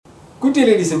Good day,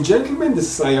 ladies and gentlemen.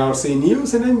 This is IRC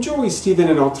News, and I'm Joey Stephen,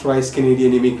 an authorized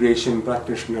Canadian immigration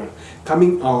practitioner,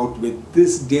 coming out with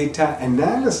this data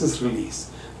analysis release.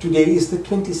 Today is the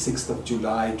 26th of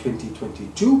July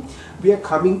 2022. We are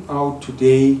coming out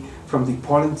today from the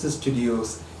Polinsys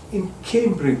Studios in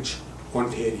Cambridge,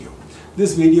 Ontario.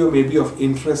 This video may be of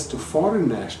interest to foreign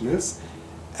nationals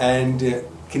and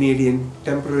Canadian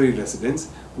temporary residents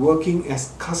working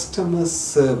as customer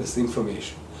service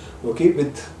information, okay,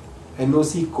 with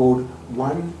NOC code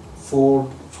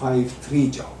 1453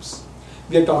 jobs.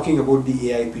 We are talking about the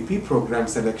AIPP program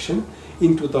selection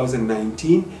in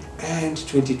 2019 and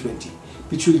 2020,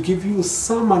 which will give you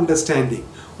some understanding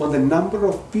on the number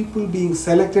of people being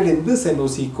selected in this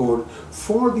NOC code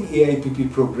for the AIPP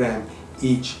program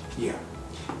each year.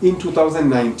 In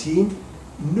 2019,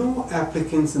 no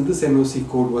applicants in this NOC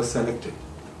code were selected.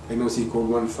 NOC code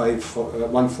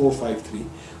 1453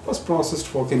 was processed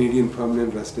for Canadian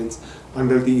permanent residents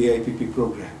under the AIPP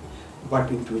program. But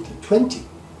in 2020,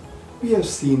 we have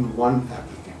seen one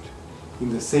applicant in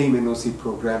the same NOC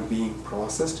program being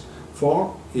processed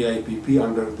for AIPP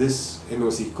under this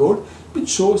NOC code, which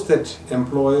shows that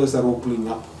employers are opening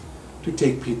up to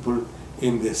take people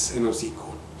in this NOC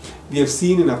code. We have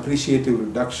seen an appreciative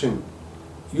reduction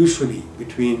usually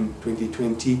between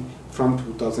 2020 from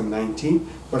 2019,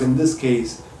 but in this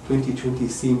case 2020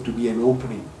 seemed to be an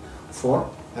opening for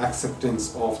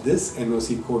acceptance of this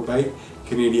NOC code by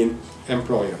Canadian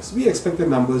employers. We expect the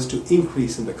numbers to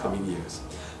increase in the coming years.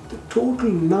 The total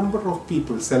number of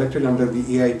people selected under the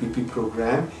AIPP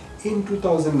program in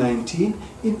 2019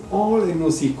 in all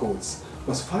NOC codes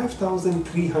was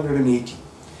 5,380,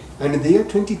 and in the year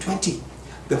 2020,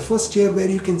 the first year where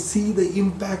you can see the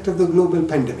impact of the global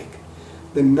pandemic,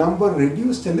 the number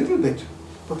reduced a little bit,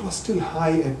 but was still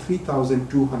high at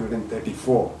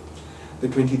 3,234. The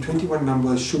 2021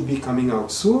 numbers should be coming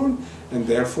out soon, and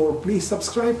therefore please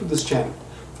subscribe to this channel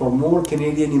for more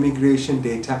Canadian immigration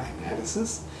data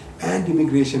analysis and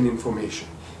immigration information.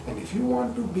 And if you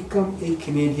want to become a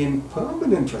Canadian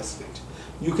permanent resident,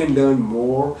 you can learn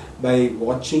more by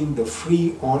watching the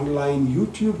free online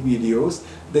YouTube videos,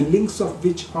 the links of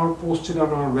which are posted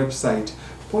on our website,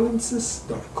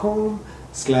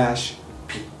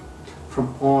 polinsys.com/p.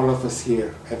 From all of us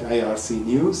here at IRC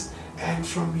News and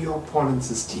from your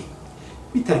Polinsys team,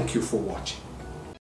 we thank you for watching.